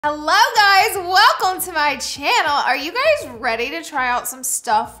Hello guys, welcome to my channel. Are you guys ready to try out some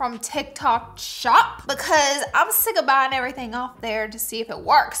stuff from TikTok shop? Because I'm sick of buying everything off there to see if it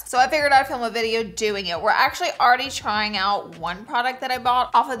works. So I figured I'd film a video doing it. We're actually already trying out one product that I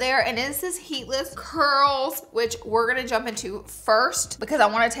bought off of there, and it's this heatless curls, which we're gonna jump into first because I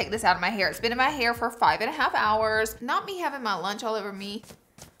wanna take this out of my hair. It's been in my hair for 5.5 hours. Not me having my lunch all over me.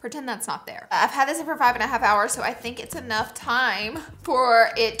 Pretend that's not there. I've had this in for 5.5 hours, so I think it's enough time for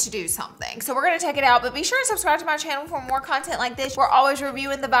it to do something. So we're gonna take it out, but be sure to subscribe to my channel for more content like this. We're always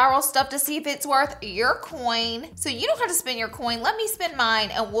reviewing the viral stuff to see if it's worth your coin. So you don't have to spend your coin, let me spend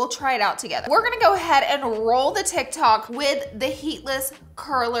mine and we'll try it out together. We're gonna go ahead and roll the TikTok with the heatless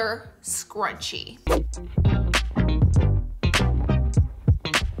curler scrunchie.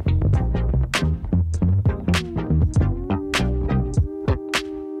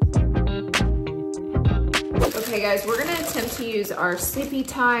 Okay guys, we're gonna attempt to use our sleepy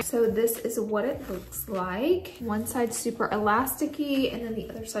tie. So this is what it looks like. One side's super elasticy and then the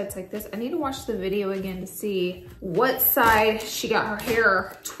other side's like this. I need to watch the video again to see what side she got her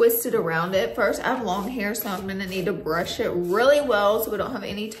hair twisted around it. First, I have long hair, so I'm gonna need to brush it really well so we don't have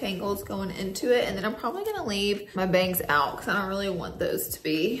any tangles going into it. And then I'm probably gonna leave my bangs out because I don't really want those to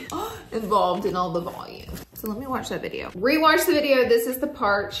be involved in all the volume. So let me watch that video. Rewatch the video. This is the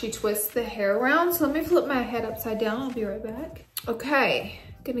part she twists the hair around. So let me flip my head upside down. I'll be right back. Okay,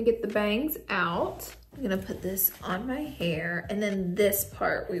 gonna get the bangs out. I'm gonna put this on my hair and then this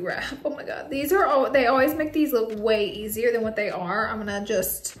part we wrap. Oh my God, these are all, they always make these look way easier than what they are. I'm gonna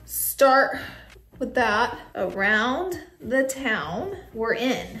just start with that around the town. We're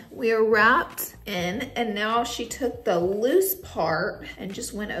in. We are wrapped in, and now she took the loose part and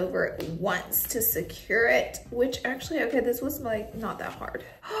just went over it once to secure it, which actually, okay, this was like not that hard.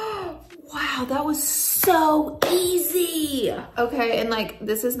 Wow, that was so easy. Okay, and like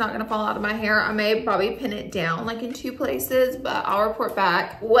this is not gonna fall out of my hair. I may probably pin it down like in 2 places, but I'll report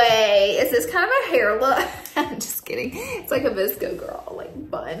back. Wait, is this kind of a hair look? I'm just kidding. It's like a visco girl, like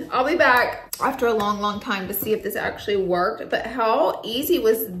bun. I'll be back after a long time to see if this actually worked, but how easy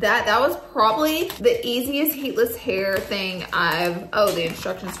was that? That was probably the easiest heatless hair thing oh, the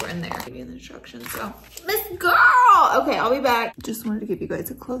instructions were in there. Give you the instructions, so. Miss Girl! Okay, I'll be back. Just wanted to give you guys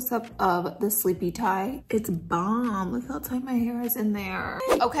a close-up of the sleepy tie. It's bomb. Look how tight my hair is in there.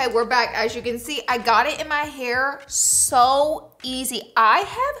 Okay, we're back. As you can see, I got it in my hair so easy. I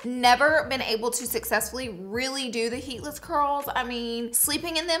have never been able to successfully really do the heatless curls. I mean,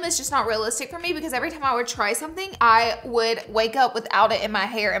 sleeping in them is just not realistic for me because every time I would try something, I would wake up without it in my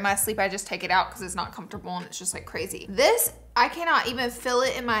hair. In my sleep, I just take it out because it's not comfortable and it's just like crazy. This, I cannot even feel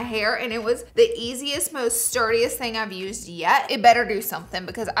it in my hair, and it was the easiest, most sturdiest thing I've used yet. It better do something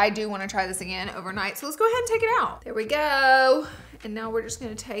because I do want to try this again overnight. So let's go ahead and take it out. There we go. And now we're just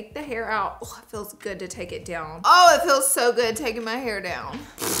gonna take the hair out. Oh, it feels good to take it down. Oh, it feels so good taking my hair down.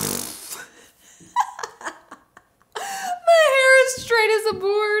 Straight as a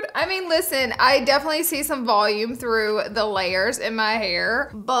board. I mean, listen, I definitely see some volume through the layers in my hair,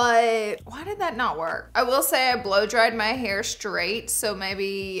 but why did that not work? I will say I blow dried my hair straight, so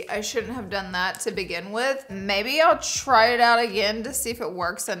maybe I shouldn't have done that to begin with. Maybe I'll try it out again to see if it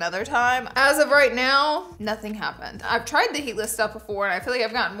works another time. As of right now, nothing happened. I've tried the heatless stuff before and I feel like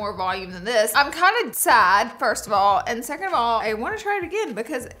I've gotten more volume than this. I'm kind of sad, first of all, and second of all, I want to try it again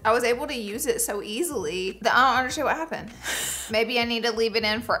because I was able to use it so easily that I don't understand what happened. Maybe I need to leave it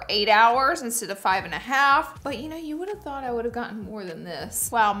in for 8 hours instead of 5.5. But you know, you would have thought I would have gotten more than this.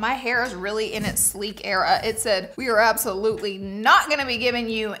 Wow, my hair is really in its sleek era. It said, we are absolutely not gonna be giving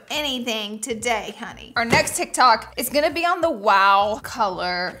you anything today, honey. Our next TikTok is gonna be on the Wow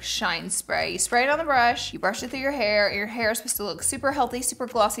Color Shine Spray. You spray it on the brush, you brush it through your hair. Your hair is supposed to look super healthy, super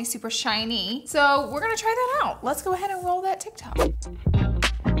glossy, super shiny. So we're gonna try that out. Let's go ahead and roll that TikTok.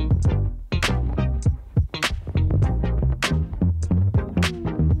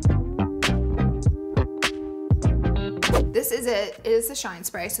 This is it. It is the shine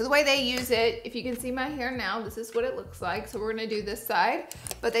spray. So the way they use it, if you can see my hair now, this is what it looks like. So we're gonna do this side,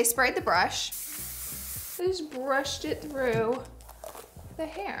 but they sprayed the brush. They just brushed it through the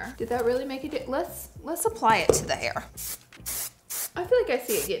hair. Did that really make it? Let's apply it to the hair. I feel like I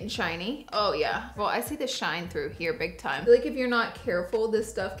see it getting shiny. Oh yeah. Well, I see the shine through here big time. I feel like if you're not careful, this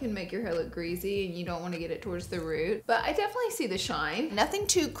stuff can make your hair look greasy and you don't want to get it towards the root. But I definitely see the shine. Nothing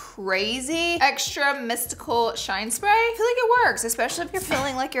too crazy. Extra mystical shine spray. I feel like it works, especially if you're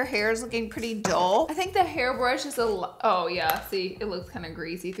feeling like your hair is looking pretty dull. I think the hairbrush is oh yeah, see, it looks kind of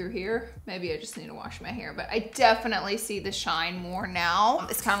greasy through here. Maybe I just need to wash my hair, but I definitely see the shine more now.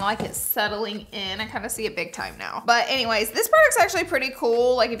 It's kind of like it's settling in. I kind of see it big time now. But anyways, this product's actually actually pretty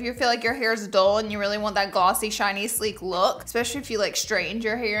cool. Like if you feel like your hair is dull and you really want that glossy, shiny, sleek look, especially if you like straightened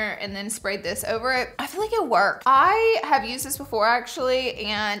your hair and then sprayed this over it, I feel like it worked. I have used this before actually,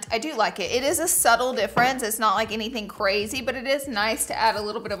 and I do like it. It is a subtle difference. It's not like anything crazy, but it is nice to add a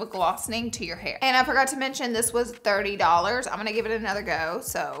little bit of a glossening to your hair. And I forgot to mention this was $30. I'm gonna give it another go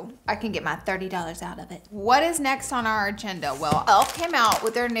so I can get my $30 out of it. What is next on our agenda? Well, e.l.f. came out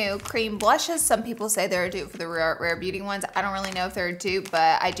with their new cream blushes. Some people say they're a dupe for the Rare Beauty ones. I don't really know if they're a dupe,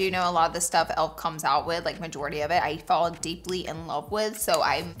 but I do know a lot of the stuff e.l.f. comes out with, like majority of it, I fall deeply in love with. So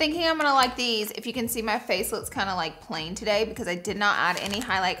I'm thinking I'm gonna like these. If you can see, my face looks kind of like plain today because I did not add any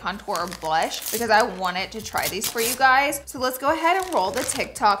highlight, contour, or blush because I wanted to try these for you guys. So let's go ahead and roll the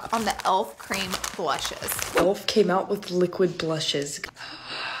TikTok on the e.l.f. cream blushes. e.l.f. came out with liquid blushes.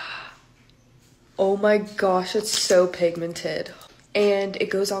 Oh my gosh, it's so pigmented. And it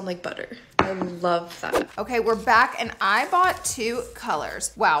goes on like butter. I love that. Okay, we're back and I bought 2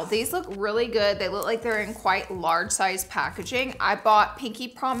 colors. Wow, these look really good. They look like they're in quite large size packaging. I bought Pinky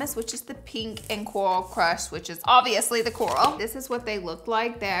Promise, which is the pink, and Coral Crush, which is obviously the coral. This is what they look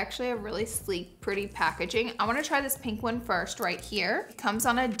like. They actually have really sleek, pretty packaging. I wanna try this pink one first right here. It comes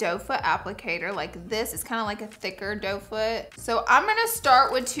on a doe foot applicator like this. It's kind of like a thicker doe foot. So I'm gonna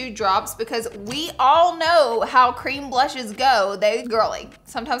start with 2 drops because we all know how cream blushes go. They girly.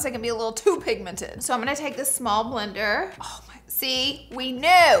 Sometimes they can be a little too pigmented. So I'm gonna take this small blender. Oh my, see, we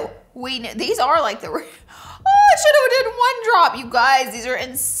knew. These are like the, oh, I should have done 1 drop, you guys. These are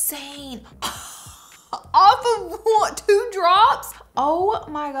insane. Off of what, 2 drops? Oh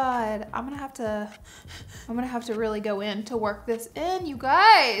my God, I'm gonna have to really go in to work this in, you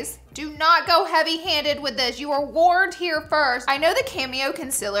guys. Do not go heavy-handed with this. You are warned here first. I know the Cameo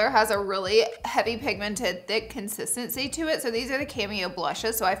concealer has a really heavy pigmented, thick consistency to it. So these are the Cameo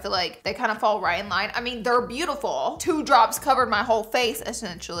blushes. So I feel like they kind of fall right in line. I mean, they're beautiful. 2 drops covered my whole face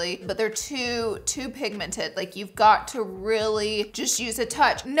essentially, but they're too pigmented. Like you've got to really just use a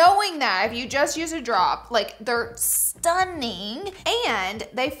touch. Knowing that if you just use a drop, like they're stunning and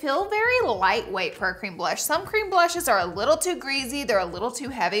they feel very lightweight for a cream blush. Some cream blushes are a little too greasy. They're a little too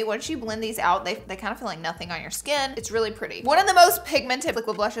heavy. Once you blend these out, they kind of feel like nothing on your skin. It's really pretty. One of the most pigmented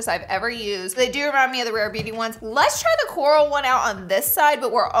liquid blushes I've ever used. They do remind me of the Rare Beauty ones. Let's try the coral one out on this side,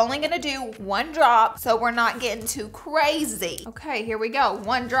 but we're only gonna do 1 drop so we're not getting too crazy. Okay, here we go,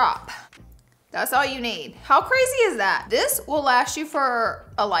 1 drop. That's all you need. How crazy is that? This will last you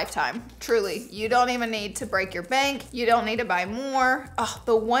for a lifetime, truly. You don't even need to break your bank. You don't need to buy more. Oh,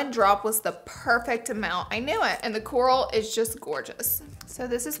 the 1 drop was the perfect amount. I knew it. And the coral is just gorgeous. So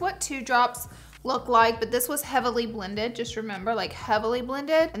this is what 2 drops look like, but this was heavily blended. Just remember, like heavily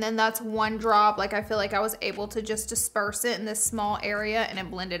blended. And then that's 1 drop. Like I feel like I was able to just disperse it in this small area and it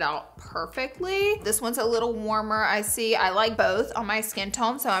blended out perfectly. This one's a little warmer. I see, I like both on my skin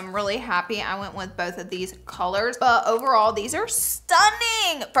tone, so I'm really happy I went with both of these colors. But overall, these are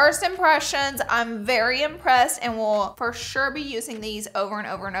stunning. First impressions, I'm very impressed and will for sure be using these over and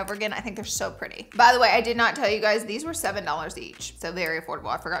over and over again. I think they're so pretty. By the way, I did not tell you guys, these were $7 each. So very affordable.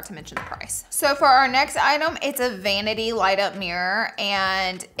 I forgot to mention the price. So for our next item, it's a vanity light up mirror,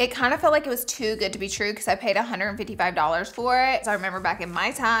 and it kind of felt like it was too good to be true because I paid $155 for it. So I remember back in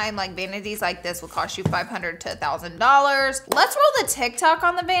my time, like vanities like this would cost you $500 to $1,000. Let's roll the TikTok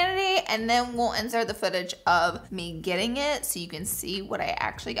on the vanity and then we'll insert the footage of me getting it so you can see what I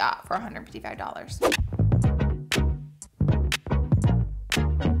actually got for $155.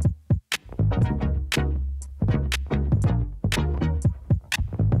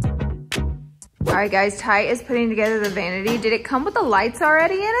 All right, guys, Ty is putting together the vanity. Did it come with the lights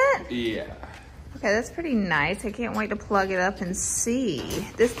already in it? Yeah. Okay, that's pretty nice. I can't wait to plug it up and see.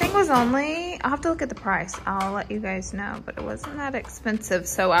 This thing was only, I'll have to look at the price. I'll let you guys know, but it wasn't that expensive.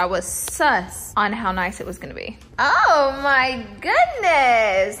 So I was sus on how nice it was gonna be. Oh my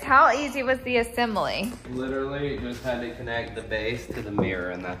goodness. How easy was the assembly? Literally just had to connect the base to the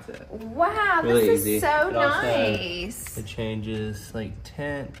mirror and that's it. Wow, really this easy. is so It also nice. it changes like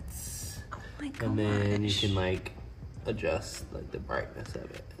tints. Oh my gosh. And then you can like adjust like the brightness of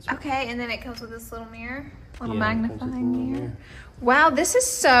it as well. Okay, and then it comes with this little mirror, little Yeah, it comes with a magnifying little mirror. mirror. Wow, this is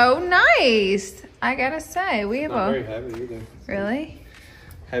so nice. I gotta say, we have Not a, very heavy either. really?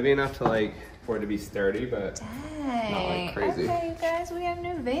 Heavy enough to like for it to be sturdy, but Dang. not like crazy. Okay, you guys, we have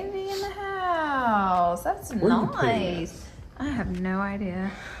new vanity in the house. That's Where are you putting nice. I have no idea.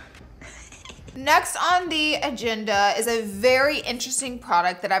 Next on the agenda is a very interesting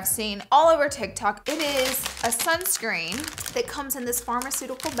product that I've seen all over TikTok. It is a sunscreen that comes in this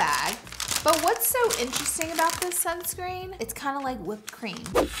pharmaceutical bag. But what's so interesting about this sunscreen? It's kind of like whipped cream.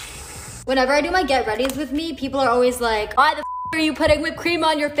 Whenever I do my get readies with me, people are always like, why the f are you putting whipped cream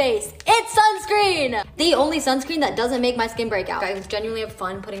on your face? It's sunscreen! The only sunscreen that doesn't make my skin break out. I genuinely have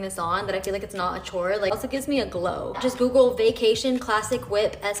fun putting this on, that I feel like it's not a chore. Like, also gives me a glow. Just Google Vacation Classic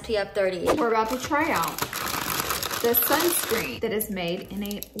Whip SPF 30. We're about to try out the sunscreen that is made in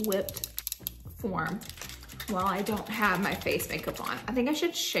a whipped form. Well, I don't have my face makeup on. I think I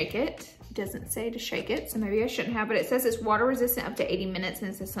should shake it. It doesn't say to shake it, so maybe I shouldn't have, but it says it's water resistant up to 80 minutes and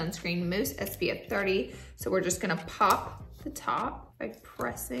it's a sunscreen mousse SPF 30. So we're just gonna pop the top by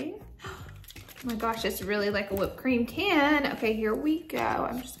pressing. Oh my gosh, it's really like a whipped cream can. Okay, here we go.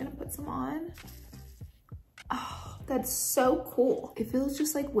 I'm just gonna put some on. Oh, that's so cool. It feels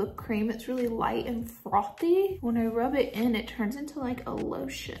just like whipped cream. It's really light and frothy. When I rub it in, it turns into like a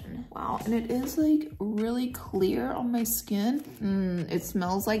lotion. Wow, and it is like really clear on my skin. It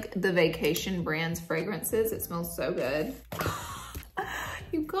smells like the Vacation brand's fragrances. It smells so good.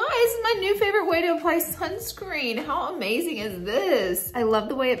 You guys, my new favorite way to apply sunscreen. How amazing is this? I love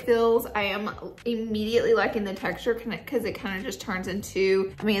the way it feels. I am immediately liking the texture because it kind of just turns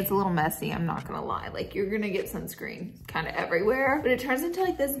into, I mean, it's a little messy, I'm not gonna lie. Like, you're gonna get sunscreen kind of everywhere, but it turns into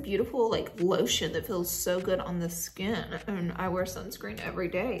like this beautiful like lotion that feels so good on the skin. And I wear sunscreen every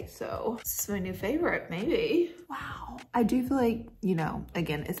day, so this is my new favorite, maybe. Wow, I do feel like, you know,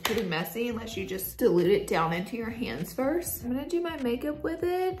 again, it's pretty messy unless you just dilute it down into your hands first. I'm gonna do my makeup with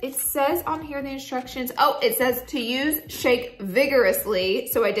it. It says on here the instructions, oh, it says to use, shake vigorously.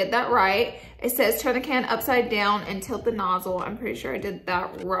 So I did that right. It says turn the can upside down and tilt the nozzle. I'm pretty sure I did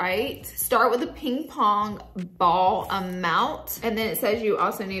that right. Start with a ping pong ball amount. And then it says you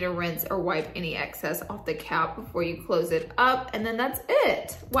also need to rinse or wipe any excess off the cap before you close it up. And then that's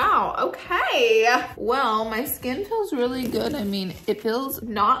it. Wow, okay. Well, my skin feels really good. I mean, it feels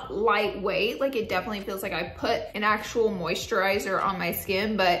not lightweight. Like, it definitely feels like I put an actual moisturizer on my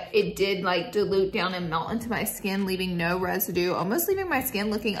skin, but it did like dilute down and melt into my skin, leaving no residue, almost leaving my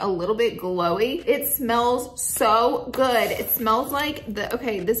skin looking a little bit glowy. It smells so good. It smells like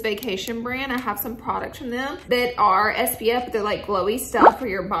this Vacation brand. I have some products from them that are SPF, but they're like glowy stuff for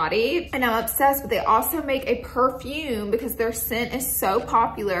your body. And I'm obsessed, but they also make a perfume because their scent is so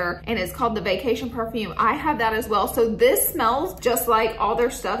popular and it's called the Vacation perfume. I have that as well. So this smells just like all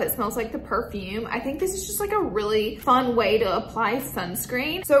their stuff. It smells like the perfume. I think this is just like a really fun way to apply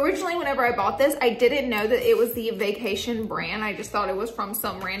sunscreen. So originally, whenever I bought this, I didn't know that it was the Vacation brand. I just thought it was from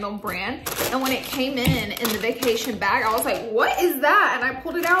some random brand. And when it came in the Vacation bag, I was like, what is that? And I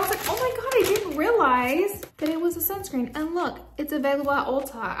pulled it out. I was like, oh my God, I didn't realize that it was a sunscreen. And look, it's available at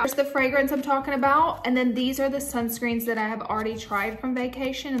Ulta. There's the fragrance I'm talking about. And then these are the sunscreens that I have already tried from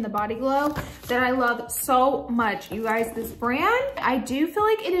Vacation and the Body Glow that I love so much. You guys, this brand, I do feel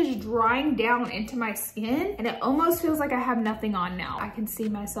like it is drying down into my skin and it almost feels like I have nothing on now. I can see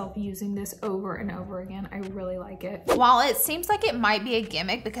myself using this over and over again. I really like it. While it seems like it might be a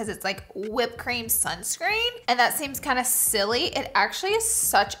gimmick because it's like whipped cream sunscreen, and that seems kind of silly, it actually is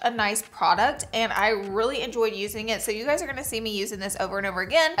such a nice product and I really enjoyed using it. So you guys are gonna see me using this over and over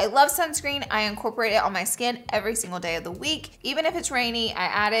again. I love sunscreen. I incorporate it on my skin every single day of the week. Even if it's rainy, I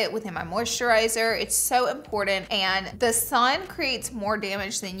add it within my moisturizer. It's so important, and the sun creates more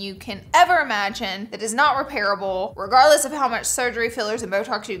damage than you can ever imagine that is not repairable. Regardless of how much surgery, fillers, and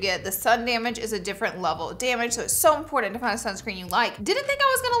Botox you get, the sun damage is a different level of damage. So it's so important to find a sunscreen you like. Didn't think I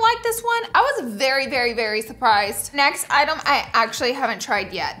was gonna like this one. I was very, very, very surprised. Next item I actually haven't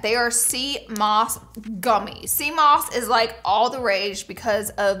tried yet. They are sea moss gummies. Sea moss is like all the rage because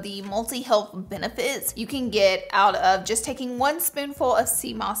of the multi-health benefits you can get out of just taking one spoonful of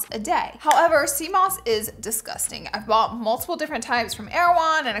sea moss a day. However, sea moss is disgusting. I've bought multiple different types from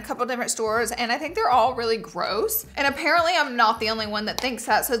Erewhon and a couple different stores, and I think they're all really gross. And apparently I'm not the only one that thinks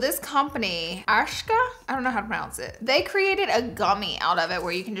that. So this company, Ashka, I don't know how to pronounce it. They created a gummy out of it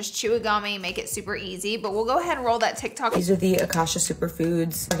where you can just chew a gummy, make it super easy, but we'll go ahead and roll that TikTok. These are the Akasha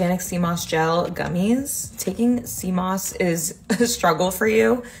Superfoods Organic Sea Moss Gel Gummies. Taking sea moss is a struggle for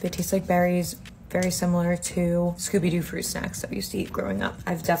you. They taste like berries, very similar to Scooby-Doo fruit snacks that I used to eat growing up.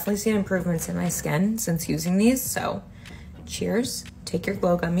 I've definitely seen improvements in my skin since using these, so cheers. Take your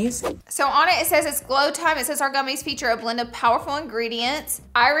glow gummies. So on it, it says it's glow time. It says our gummies feature a blend of powerful ingredients: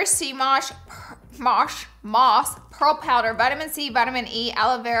 Irish sea moss, pearl powder, vitamin C, vitamin E,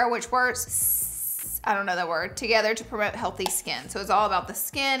 aloe vera, which works, I don't know that word, together to promote healthy skin. So it's all about the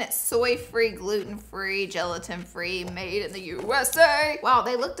skin. It's soy-free, gluten-free, gelatin-free, made in the USA. Wow,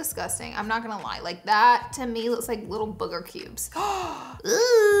 they look disgusting. I'm not gonna lie. Like, that to me looks like little booger cubes.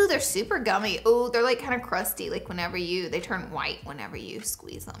 Ooh, they're super gummy. Ooh, they're like kind of crusty. Like they turn white whenever you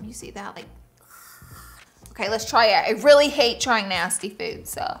squeeze them. You see that? Like, okay, let's try it. I really hate trying nasty food,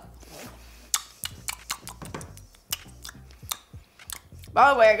 so.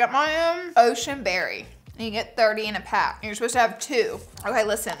 By the way, I got my ocean berry. And you get 30 in a pack. You're supposed to have 2. Okay,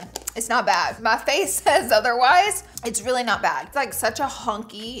 listen, it's not bad. My face says otherwise. It's really not bad. It's like such a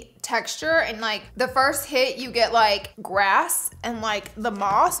hunky texture, and like the first hit you get like grass and like the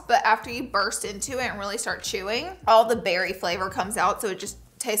moss, but after you burst into it and really start chewing, all the berry flavor comes out, so it just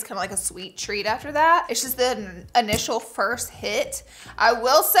tastes kind of like a sweet treat after that. It's just the initial first hit. I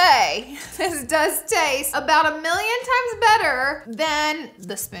will say this does taste about 1,000,000 times better than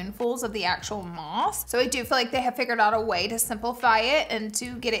the spoonfuls of the actual moss. So I do feel like they have figured out a way to simplify it and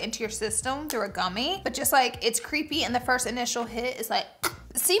to get it into your system through a gummy. But just like it's creepy, and the first initial hit is like,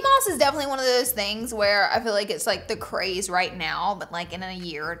 sea moss is definitely one of those things where I feel like it's like the craze right now, but like in a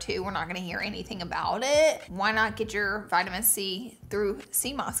year or two, we're not gonna hear anything about it. Why not get your vitamin C through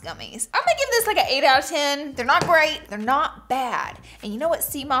sea moss gummies? I'm gonna give this like an 8 out of 10. They're not great, they're not bad. And you know what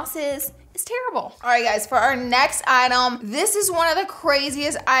sea moss is? It's terrible. All right, guys, for our next item, this is one of the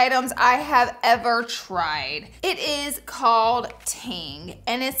craziest items I have ever tried. It is called Ting,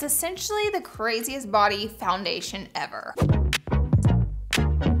 and it's essentially the craziest body foundation ever.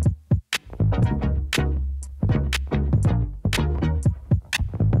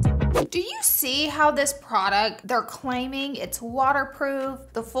 Do you see how this product, they're claiming it's waterproof,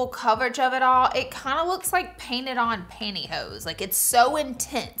 the full coverage of it all? It kind of looks like painted on pantyhose. Like, it's so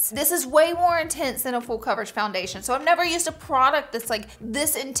intense. This is way more intense than a full coverage foundation. So I've never used a product that's like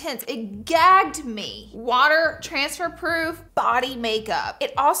this intense. It gagged me. Water transfer proof body makeup.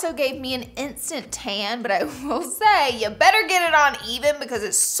 It also gave me an instant tan, but I will say you better get it on even, because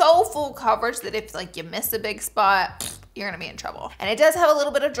it's so full coverage that if like you miss a big spot, you're gonna be in trouble. And it does have a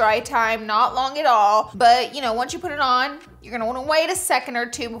little bit of dry time, not long at all, but you know, once you put it on, you're gonna wanna wait a second or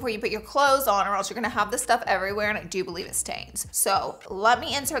two before you put your clothes on, or else you're gonna have this stuff everywhere, and I do believe it stains. So let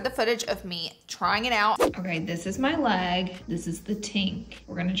me insert the footage of me trying it out. Okay, this is my leg. This is the Ting.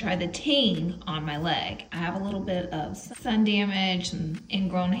 We're gonna try the Ting on my leg. I have a little bit of sun damage and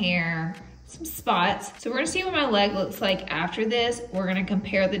ingrown hair, some spots. So we're gonna see what my leg looks like after this. We're gonna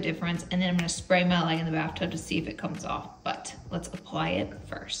compare the difference, and then I'm gonna spray my leg in the bathtub to see if it comes off. But let's apply it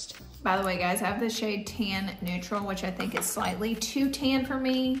first. By the way, guys, I have the shade Tan Neutral, which I think is slightly too tan for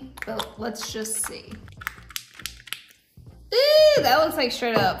me, but let's just see. Ooh, that looks like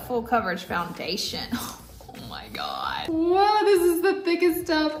straight up full coverage foundation. Oh my God. Whoa, this is the thickest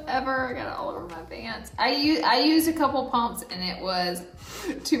stuff ever. I got it all over my pants. I used a couple pumps and it was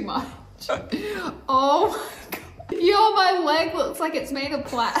too much. Oh my God. Yo, my leg looks like it's made of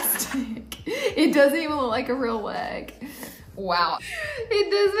plastic. It doesn't even look like a real leg. Wow.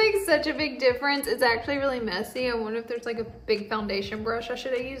 It does make such a big difference. It's actually really messy. I wonder if there's like a big foundation brush I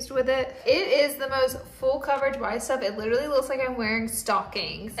should have used with it. It is the most full coverage body stuff. It literally looks like I'm wearing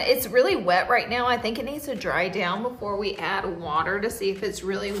stockings. It's really wet right now. I think it needs to dry down before we add water to see if it's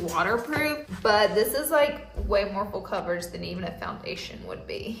really waterproof. But this is like way more full coverage than even a foundation would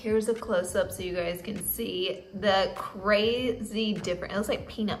be. Here's a close up so you guys can see the crazy difference. It looks like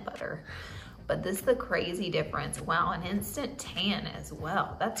peanut butter. But this is the crazy difference. Wow, an instant tan as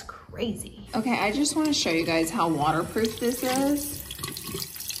well. That's crazy. Okay, I just want to show you guys how waterproof this is.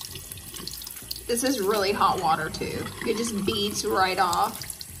 This is really hot water too. It just beads right off.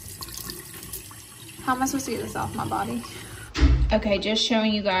 How am I supposed to get this off my body? Okay, just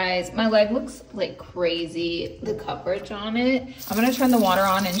showing you guys. My leg looks like crazy, the coverage on it. I'm gonna turn the water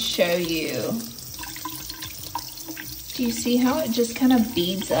on and show you. Do you see how it just kind of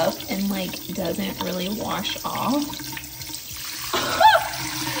beads up and like doesn't really wash off?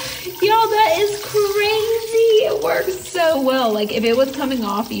 Y'all, that is crazy. It works so well. Like if it was coming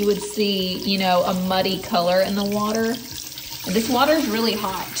off, you would see, you know, a muddy color in the water. And this water is really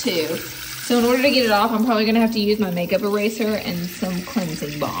hot too. So in order to get it off, I'm probably gonna have to use my makeup eraser and some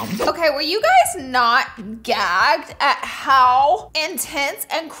cleansing balm. Okay, were you guys not gagged at how intense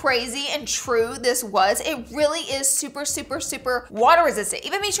and crazy and true this was? It really is super, super, super water resistant.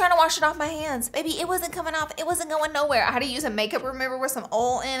 Even me trying to wash it off my hands, baby, it wasn't coming off. It wasn't going nowhere. I had to use a makeup remover with some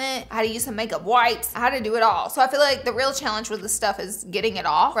oil in it. I had to use some makeup wipes. I had to do it all. So I feel like the real challenge with this stuff is getting it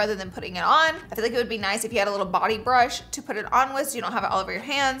off rather than putting it on. I feel like it would be nice if you had a little body brush to put it on with so you don't have it all over your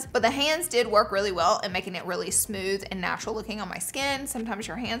hands. But the hands did work really well in making it really smooth and natural looking on my skin. Sometimes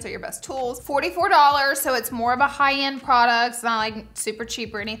your hands are your best tools. $44, so it's more of a high-end product. It's not like super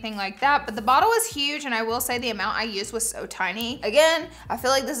cheap or anything like that, but the bottle was huge, and I will say the amount I used was so tiny. Again, I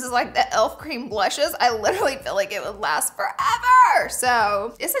feel like this is like the e.l.f. cream blushes. I literally feel like it would last forever.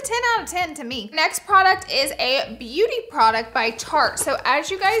 So it's a 10 out of 10 to me. Next product is a beauty product by Tarte. So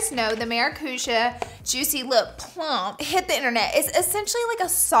as you guys know, the Maracuja Juicy Lip Plump hit the internet. It's essentially like a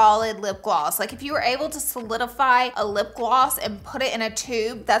solid lip gloss. Like if you were able to solidify a lip gloss and put it in a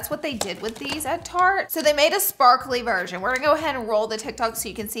tube, that's what they did with these at Tarte. So they made a sparkly version. We're gonna go ahead and roll the TikTok so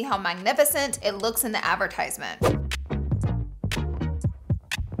you can see how magnificent it looks in the advertisement.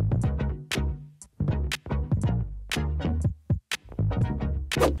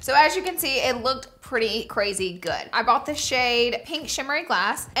 So as you can see, it looked pretty crazy good. I bought the shade Pink Shimmery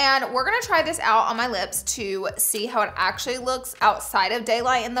Glass, and we're gonna try this out on my lips to see how it actually looks outside of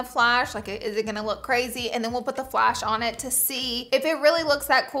daylight in the flash. Like, is it gonna look crazy? And then we'll put the flash on it to see if it really looks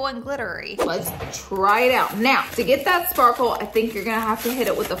that cool and glittery. Let's try it out. Now, to get that sparkle, I think you're gonna have to hit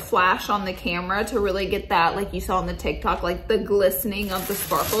it with the flash on the camera to really get that, like you saw on the TikTok, like the glistening of the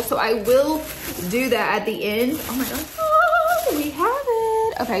sparkle. So I will do that at the end. Oh my God, oh, we have it.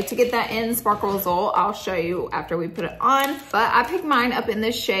 Okay, to get that end sparkle result, I'll show you after we put it on. But I picked mine up in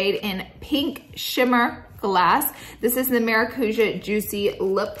this shade in Pink Shimmer Glass. This is the Maracuja Juicy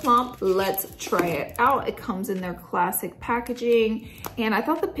Lip Plump. Let's try it out. It comes in their classic packaging. And I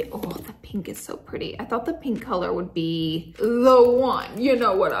thought the pink, oh, the pink is so pretty. I thought the pink color would be the one. You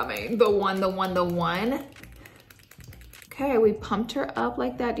know what I mean. The one, the one, the one. Okay, we pumped her up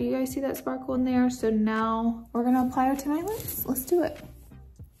like that. Do you guys see that sparkle in there? So now we're gonna apply her to my lips. Let's do it.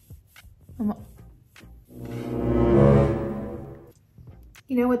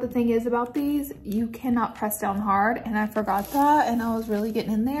 You know what the thing is about these? You cannot press down hard, and I forgot that, and I was really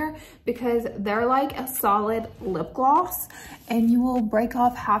getting in there because they're like a solid lip gloss, and you will break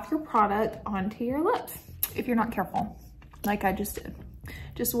off half your product onto your lips if you're not careful, like I just did.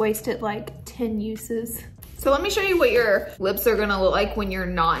 Just wasted like 10 uses. So let me show you what your lips are gonna look like when you're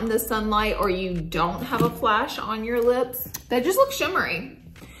not in the sunlight or you don't have a flash on your lips. They just look shimmery.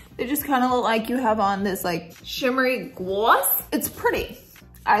 They just kind of look like you have on this like shimmery gloss. It's pretty.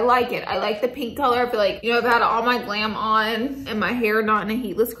 I like it. I like the pink color. I feel like, you know, I've had all my glam on and my hair not in a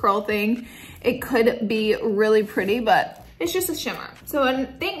heatless curl thing. It could be really pretty, but it's just a shimmer. So I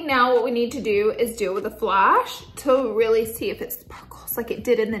think now what we need to do is do it with a flash to really see if it sparkles like it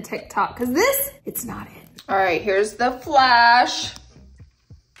did in the TikTok. Cause this, it's not it. All right, here's the flash.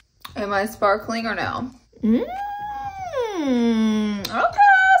 Am I sparkling or no? Okay.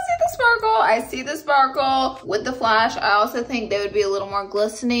 Sparkle. I see the sparkle with the flash. I also think they would be a little more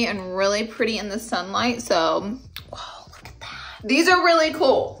glistening and really pretty in the sunlight. So, whoa, look at that. These are really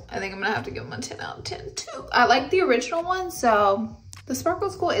cool. I think I'm gonna have to give them a 10 out of 10 too. I like the original one, so the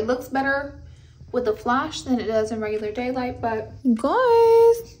sparkle's cool. It looks better with the flash than it does in regular daylight, but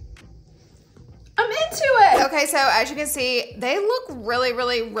guys, I'm into it. Okay, so as you can see, they look really,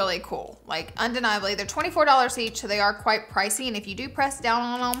 really, really cool. Like undeniably, they're $24 each, so they are quite pricey. And if you do press down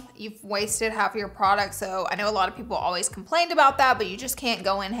on them, you've wasted half of your product. So I know a lot of people always complained about that, but you just can't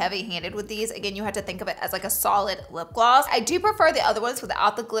go in heavy handed with these. Again, you have to think of it as like a solid lip gloss. I do prefer the other ones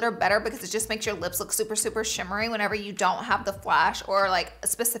without the glitter better because it just makes your lips look super, super shimmery whenever you don't have the flash or like a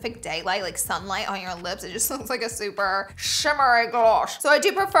specific daylight, like sunlight on your lips. It just looks like a super shimmery gloss. So I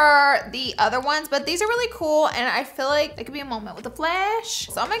do prefer the other ones, but these are really cool, and I feel like it could be a moment with the flash.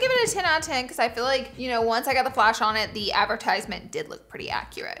 So I'm gonna give it a 10 out of 10 because I feel like, you know, once I got the flash on it, the advertisement did look pretty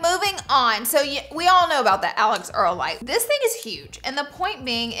accurate. Moving on, so we all know about the Alex Earl light. This thing is huge, and the point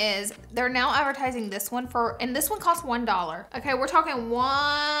being is they're now advertising this one for, and this one costs $1. Okay, we're talking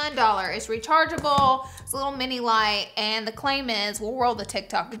 $1. It's rechargeable, it's a little mini light, and the claim is, we'll roll the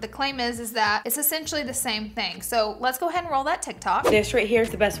TikTok, but the claim is that it's essentially the same thing. So let's go ahead and roll that TikTok. This right here is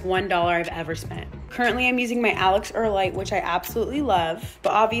the best $1 I've ever spent. Currently, I'm using my Alex Earl light, which I absolutely love,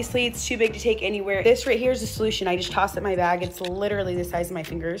 but obviously it's too big to take anywhere. This right here is a solution. I just toss it in my bag. It's literally the size of my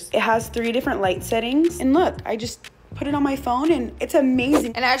fingers. It has 3 different light settings, and look, I just put it on my phone and it's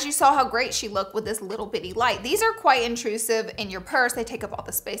amazing. And as you saw how great she looked with this little bitty light. These are quite intrusive in your purse. They take up all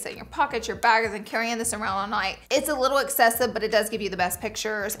the space in your pockets, your bags, and carrying this around all night. It's a little excessive, but it does give you the best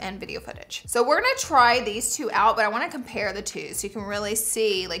pictures and video footage. So we're gonna try these two out, but I wanna compare the two so you can really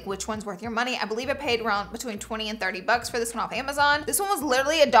see like which one's worth your money. I believe I paid around between 20 and 30 bucks for this one off Amazon. This one was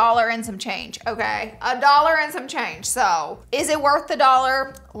literally $1 and some change, okay? $1 and some change. So is it worth the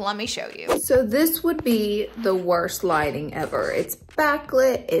 $1? Let me show you. So this would be the worst lighting ever. It's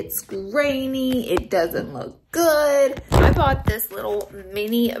backlit, it's grainy, it doesn't look good. I bought this little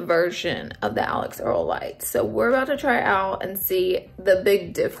mini version of the Alex Earl light. So we're about to try it out and see the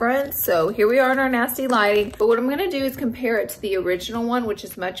big difference. So here we are in our nasty lighting. But what I'm gonna do is compare it to the original one, which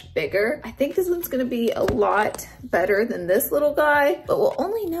is much bigger. I think this one's gonna be a lot better than this little guy, but we'll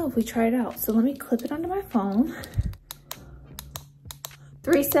only know if we try it out. So let me clip it onto my phone.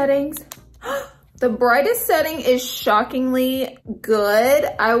 3 settings. The brightest setting is shockingly good.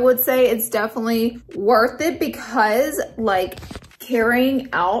 I would say it's definitely worth it because like carrying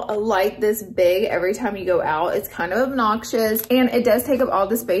out a light this big every time you go out, it's kind of obnoxious, and it does take up all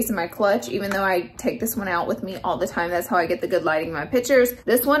the space in my clutch, even though I take this one out with me all the time. That's how I get the good lighting in my pictures.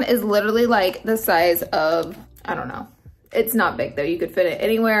 This one is literally like the size of, I don't know. It's not big though, you could fit it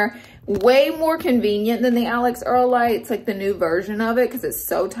anywhere. Way more convenient than the Alex Earl light. It's like the new version of it because it's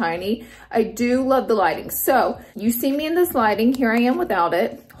so tiny. I do love the lighting. So you see me in this lighting, here I am without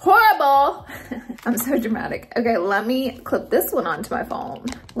it. Horrible. I'm so dramatic. Okay, let me clip this one onto my phone.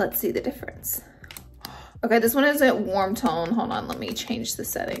 Let's see the difference. Okay, this one is a warm tone. Hold on, let me change the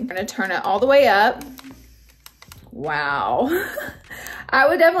setting. I'm gonna turn it all the way up. Wow. I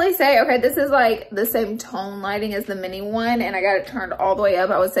would definitely say, okay, this is like the same tone lighting as the mini one, and I got it turned all the way up.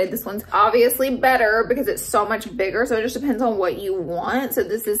 I would say this one's obviously better because it's so much bigger, so it just depends on what you want. So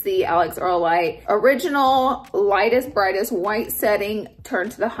this is the Alex Earl Light original, lightest, brightest white setting,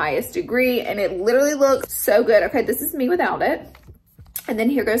 turned to the highest degree, and it literally looks so good. Okay, this is me without it. And then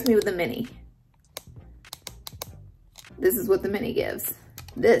here goes me with the mini. This is what the mini gives.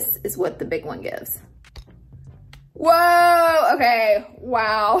 This is what the big one gives. Whoa, okay,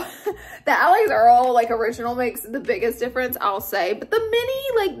 wow. The Alex Earl like original makes the biggest difference, I'll say, but the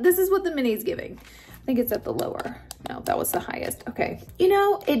mini, like this is what the mini's giving. I think it's at the lower. No, that was the highest. Okay, you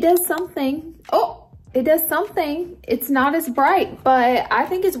know, it does something. Oh, it does something. It's not as bright, but I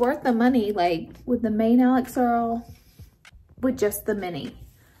think it's worth the money, like with the main Alex Earl, with just the mini.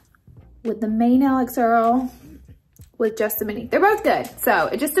 With the main Alex Earl, with just the mini. They're both good. So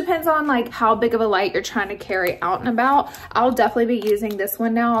it just depends on like how big of a light you're trying to carry out and about. I'll definitely be using this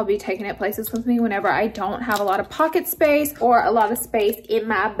one now. I'll be taking it places with me whenever I don't have a lot of pocket space or a lot of space in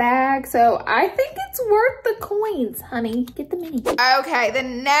my bag. So I think it's worth the coins, honey. Get the mini. Okay, the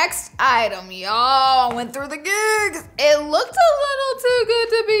next item, y'all. Went through the gigs. It looked a little too good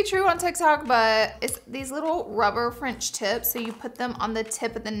to be true on TikTok, but it's these little rubber French tips. So you put them on the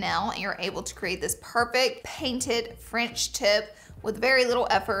tip of the nail and you're able to create this perfect painted French tip with very little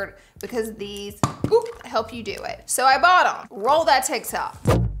effort because these help you do it. So I bought them. Roll that TikTok.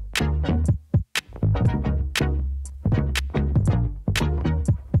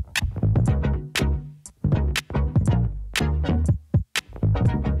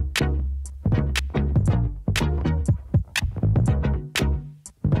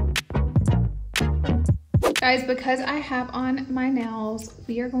 Guys, because I have on my nails,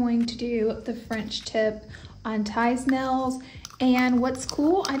 we are going to do the French tip on Ty's nails. And what's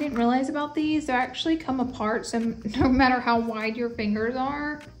cool, I didn't realize about these, they actually come apart. So no matter how wide your fingers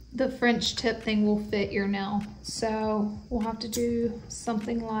are, the French tip thing will fit your nail. So we'll have to do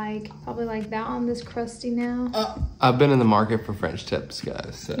something like, probably like that on this crusty nail. I've been in the market for French tips,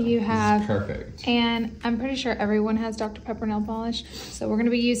 guys. So you have. Perfect. And I'm pretty sure everyone has Dr. Pepper nail polish. So we're gonna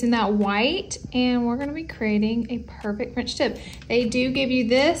be using that white and we're gonna be creating a perfect French tip. They do give you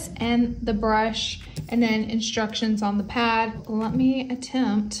this and the brush and then instructions on the pad. Let me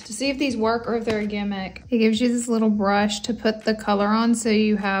attempt to see if these work or if they're a gimmick. It gives you this little brush to put the color on so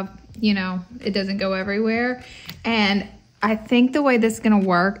you have, you know, it doesn't go everywhere. And I think the way this is gonna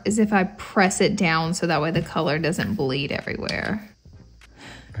work is if I press it down so that way the color doesn't bleed everywhere.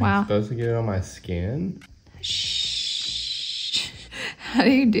 Wow. I'm supposed to get it on my skin? Shh. How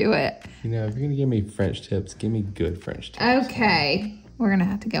do you do it? You know, if you're gonna give me French tips, give me good French tips. Okay. We're gonna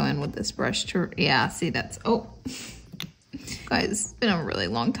have to go in with this brush to, yeah, see that's, oh. Guys, it's been a really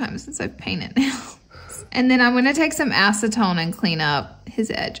long time since I've painted nails. And then I'm gonna take some acetone and clean up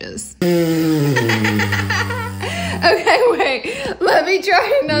his edges. Okay, wait, let me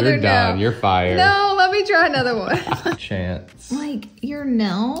try another You're done, nail. you're fired. No, let me try another one. Chance. Like, your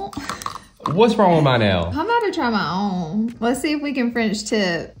nail? What's wrong with my nail? I'm about to try my own. Let's see if we can French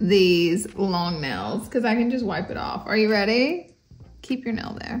tip these long nails, because I can just wipe it off. Are you ready? Keep your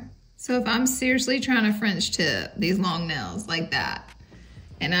nail there. So if I'm seriously trying to French tip these long nails like that,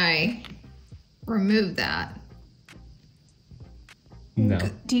 and I remove that. No.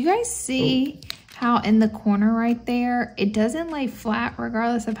 Do you guys see how in the corner right there, it doesn't lay flat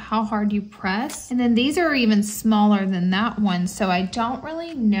regardless of how hard you press? And then these are even smaller than that one. So I don't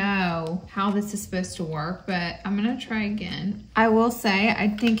really know how this is supposed to work, but I'm gonna try again. I will say, I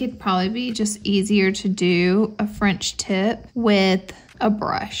think it'd probably be just easier to do a French tip with a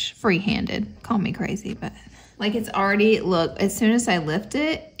brush, free-handed. Call me crazy, but like it's already, look, as soon as I lift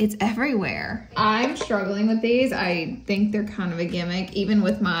it, it's everywhere. I'm struggling with these. I think they're kind of a gimmick, even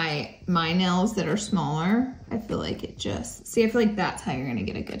with my nails that are smaller. I feel like it just, see, I feel like that's how you're gonna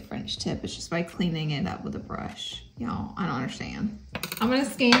get a good French tip. It's just by cleaning it up with a brush. Y'all, I don't understand. I'm gonna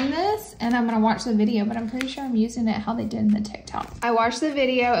scan this and I'm gonna watch the video, but I'm pretty sure I'm using it how they did in the TikTok. I watched the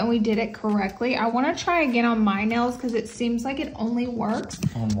video and we did it correctly. I wanna try again on my nails because it seems like it only works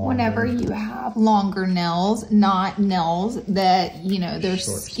whenever you have longer nails, not nails that, you know, their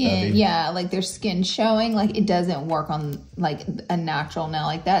skin, like their skin showing. Like it doesn't work on like a natural nail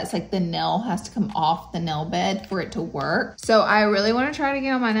like that. It's like the nail has to come off the nail bed for it to work. So I really wanna try it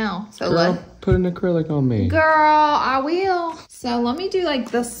again on my nail. So Girl, put an acrylic on me. Girl, I will. So let me do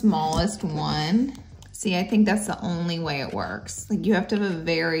like the smallest one. See, I think that's the only way it works. Like you have to have a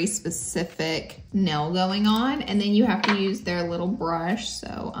very specific nail going on and then you have to use their little brush.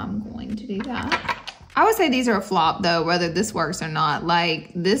 So I'm going to do that. I would say these are a flop though, whether this works or not.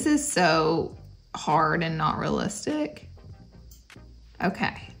 Like this is so hard and not realistic.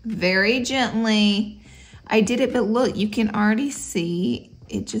 Okay, very gently. I did it, but look, you can already see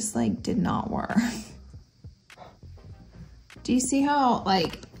it just like did not work. Do you see how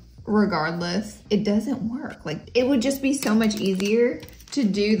like, regardless, it doesn't work? Like it would just be so much easier to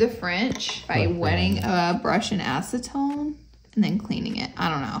do the French by wetting a brush in acetone and then cleaning it. I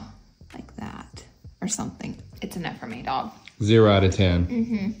don't know, like that or something. It's enough for me, dog. 0 out of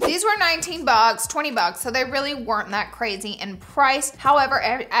 10. These were 19 bucks, 20 bucks, so they really weren't that crazy in price. However,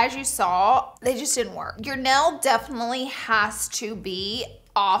 as you saw, they just didn't work. Your nail definitely has to be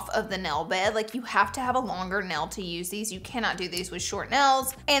off of the nail bed. Like you have to have a longer nail to use these. You cannot do these with short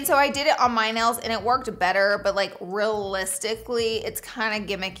nails. And so I did it on my nails and it worked better, but like realistically, it's kind of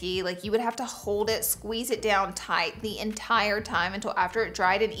gimmicky. Like you would have to hold it, squeeze it down tight the entire time until after it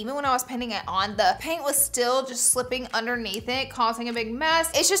dried. And even when I was painting it on, the paint was still just slipping underneath it, causing a big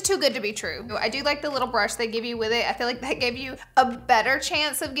mess. It's just too good to be true. I do like the little brush they give you with it. I feel like that gave you a better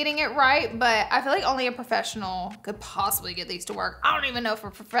chance of getting it right, but I feel like only a professional could possibly get these to work. I don't even know if a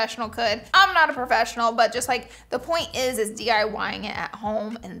professional could. I'm not a professional, but just like the point is DIYing it at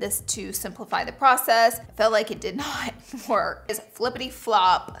home, and this to simplify the process. I felt like it did not work. It's flippity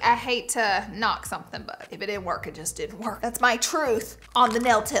flop. I hate to knock something, but if it didn't work, it just didn't work. That's my truth on the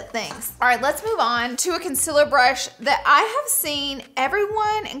nail tip things. All right, let's move on to a concealer brush that I have seen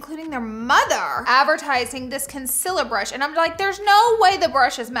everyone, including their mother, advertising this concealer brush. And I'm like, there's no way the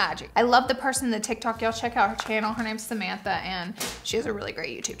brush is magic. I love the person in the TikTok. Y'all check out her channel. Her name's Samantha, and she has a really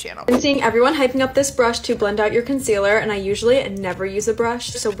great YouTube channel. I'm seeing everyone hyping up this brush to blend out your concealer, and I usually never use a brush,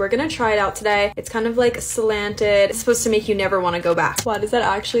 so we're gonna try it out today. It's kind of like slanted. It's supposed to make you never want to go back. Why does that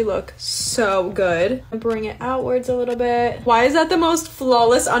actually look so good? Bring it outwards a little bit. Why is that the most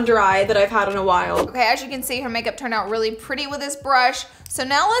flawless under eye that I've had in a while? Okay, as you can see, her makeup turned out really pretty with this brush. So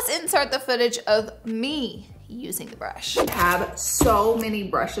now let's insert the footage of me using the brush. I have so many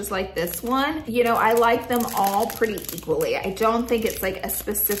brushes like this one. You know, I like them all pretty equally. I don't think it's like a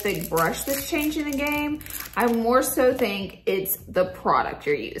specific brush that's changing the game. I more so think it's the product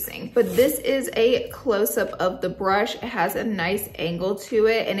you're using. But this is a close-up of the brush. It has a nice angle to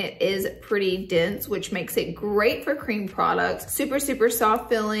it and it is pretty dense, which makes it great for cream products. Super, super soft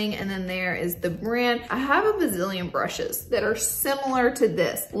feeling. And then there is the brand. I have a bazillion brushes that are similar to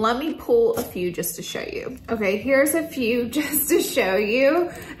this. Let me pull a few just to show you. Okay, here's a few just to show you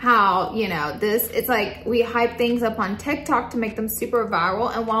how, you know, it's like we hype things up on TikTok to make them super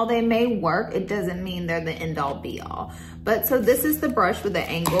viral. And while they may work, it doesn't mean they're the end all be all. But so this is the brush with the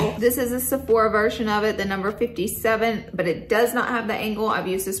angle. This is a Sephora version of it, the number 57, but it does not have the angle. I've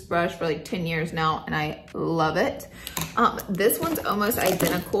used this brush for like 10 years now and I love it. This one's almost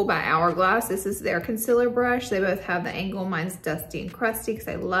identical by Hourglass. This is their concealer brush. They both have the angle. Mine's dusty and crusty because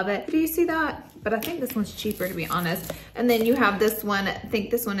I love it. Do you see that? But I think this one's cheaper, to be honest. And then you have this one. I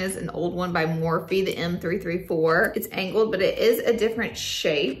think this one is an old one by Morphe, the M334. It's angled, but it is a different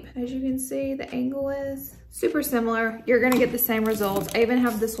shape. As you can see, the angle is super similar. You're gonna get the same results. I even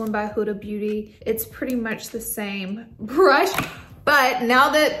have this one by Huda Beauty. It's pretty much the same brush. But now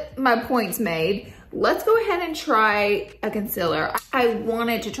that my point's made, let's go ahead and try a concealer. I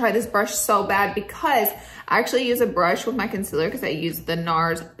wanted to try this brush so bad because I actually use a brush with my concealer because I use the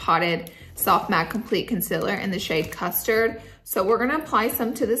NARS Potted Soft Matte Complete Concealer in the shade Custard. So we're gonna apply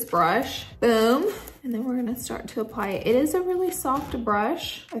some to this brush. Boom. And then we're gonna start to apply it. It is a really soft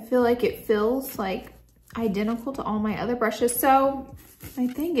brush. I feel like it feels like identical to all my other brushes. So my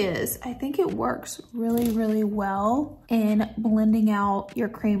thing is, I think it works really, really well in blending out your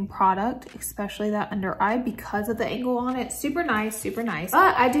cream product, especially that under eye because of the angle on it. Super nice, super nice.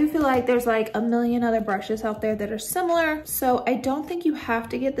 But I do feel like there's like a million other brushes out there that are similar. So I don't think you have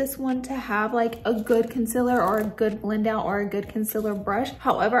to get this one to have like a good concealer or a good blend out or a good concealer brush.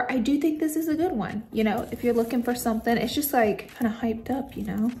 However, I do think this is a good one. You know, if you're looking for something, it's just like kind of hyped up, you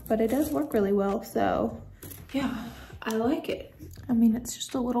know, but it does work really well. So Yeah, I like it. I mean, it's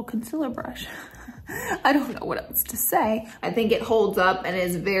just a little concealer brush. I don't know what else to say. I think it holds up and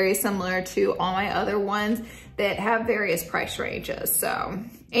is very similar to all my other ones that have various price ranges. So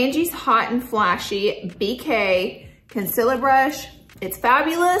Angie's Hot and Flashy BK concealer brush. It's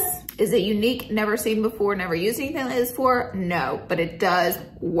fabulous. Is it unique? Never seen before, never used anything like this before? No, but it does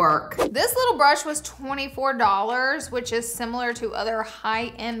work. This little brush was $24, which is similar to other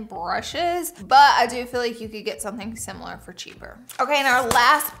high-end brushes, but I do feel like you could get something similar for cheaper. Okay, and our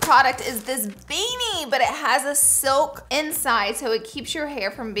last product is this beanie, but it has a silk inside, so it keeps your hair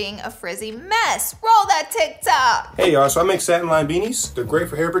from being a frizzy mess. Roll that TikTok. Hey y'all, so I make satin line beanies. They're great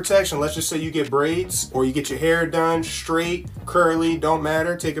for hair protection. Let's just say you get braids or you get your hair done straight, curly, don't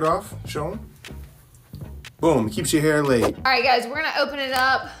matter. Take it off, show them. Boom, it keeps your hair laid. All right guys, we're gonna open it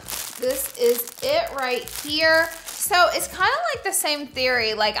up. This is it right here. So it's kind of like the same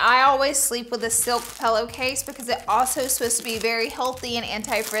theory. Like I always sleep with a silk pillowcase because it also is supposed to be very healthy and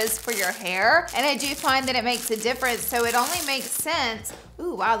anti-frizz for your hair. And I do find that it makes a difference. So it only makes sense.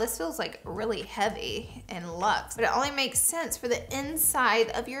 Ooh, wow, this feels like really heavy and luxe. But it only makes sense for the inside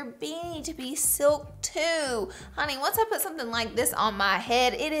of your beanie to be silk too. Honey, once I put something like this on my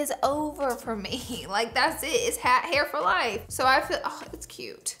head, it is over for me. Like that's it, it's hair for life. So I feel, oh, it's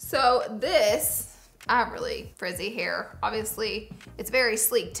cute. So this, I have really frizzy hair. Obviously, it's very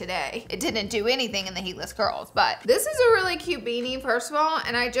sleek today. It didn't do anything in the heatless curls, but this is a really cute beanie, first of all,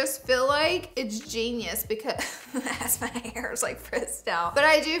 and I just feel like it's genius because, as my hair is like frizzed out, but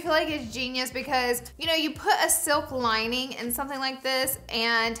I do feel like it's genius because, you know, you put a silk lining in something like this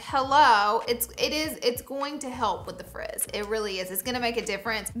and hello, it's going to help with the frizz. It really is. It's gonna make a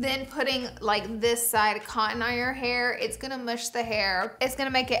difference. Then putting like this side of cotton on your hair, it's gonna mush the hair. It's gonna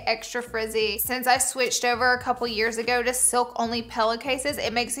make it extra frizzy. Since I switched over a couple years ago to silk only pillowcases,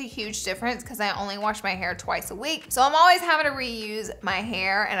 it makes a huge difference because I only wash my hair twice a week. So I'm always having to reuse my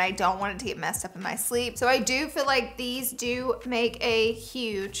hair and I don't want it to get messed up in my sleep. So I do feel like these do make a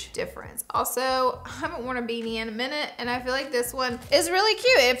huge difference. Also, I haven't worn a beanie in a minute and I feel like this one is really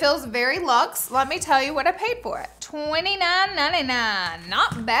cute. It feels very luxe. Let me tell you what I paid for it. $29.99.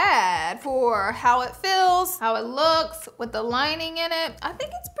 Not bad for how it feels, how it looks with the lining in it. I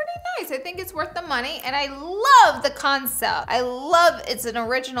think it's pretty nice. I think it's worth the money and I love the concept. I love it's an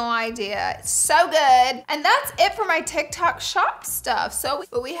original idea. It's so good. And that's it for my TikTok shop stuff. So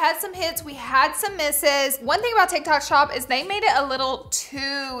we had some hits, we had some misses. One thing about TikTok shop is they made it a little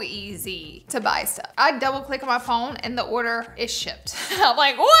too easy to buy stuff. I double click on my phone and the order is shipped. I'm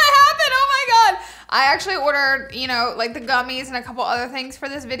like, what happened? Oh my God. I actually ordered, you know, like the gummies and a couple other things for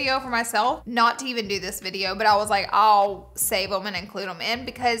this video for myself, not to even do this video, but I was like, I'll save them and include them in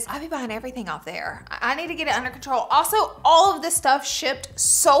because I be buying everything off there. I need to get it under control. Also, all of this stuff shipped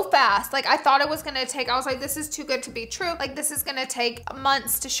so fast. Like I thought it was gonna take, I was like, this is too good to be true. Like this is gonna take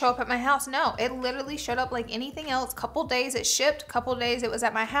months to show up at my house. No, it literally showed up like anything else. Couple days it shipped, couple days it was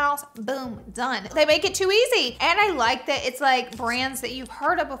at my house, boom, done. They make it too easy. And I like that it's like brands that you've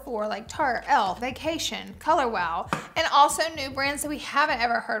heard of before, like Tarte, Elf, Vacation, Color Wow, and also new brands that we haven't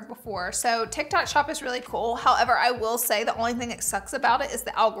ever heard before. So TikTok shop is really cool. However, I will say the only thing that sucks about it is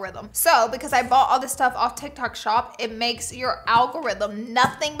the algorithm. So because I bought all this stuff off TikTok shop, it makes your algorithm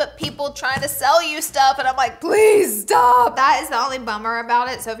nothing but people trying to sell you stuff. And I'm like, please stop. That is the only bummer about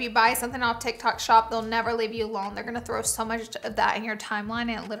it. So if you buy something off TikTok shop, they'll never leave you alone. They're gonna throw so much of that in your timeline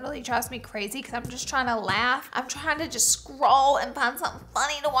and it literally drives me crazy because I'm just trying to laugh. I'm trying to just scroll and find something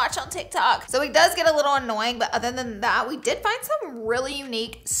funny to watch on TikTok. So it does get a little annoying, but other than that, we did find some really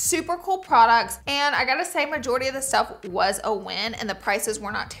unique, super cool products. And I gotta say, majority of the stuff was a win and the prices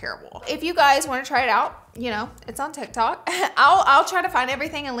were not terrible. If you guys wanna try it out, you know, it's on TikTok. I'll try to find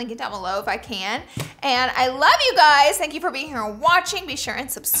everything and link it down below if I can. And I love you guys. Thank you for being here and watching. Be sure and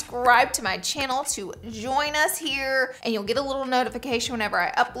subscribe to my channel to join us here and you'll get a little notification whenever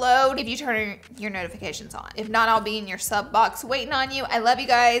I upload if you turn your notifications on. If not, I'll be in your sub box waiting on you. I love you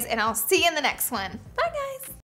guys and I'll see you in the next one. Bye guys.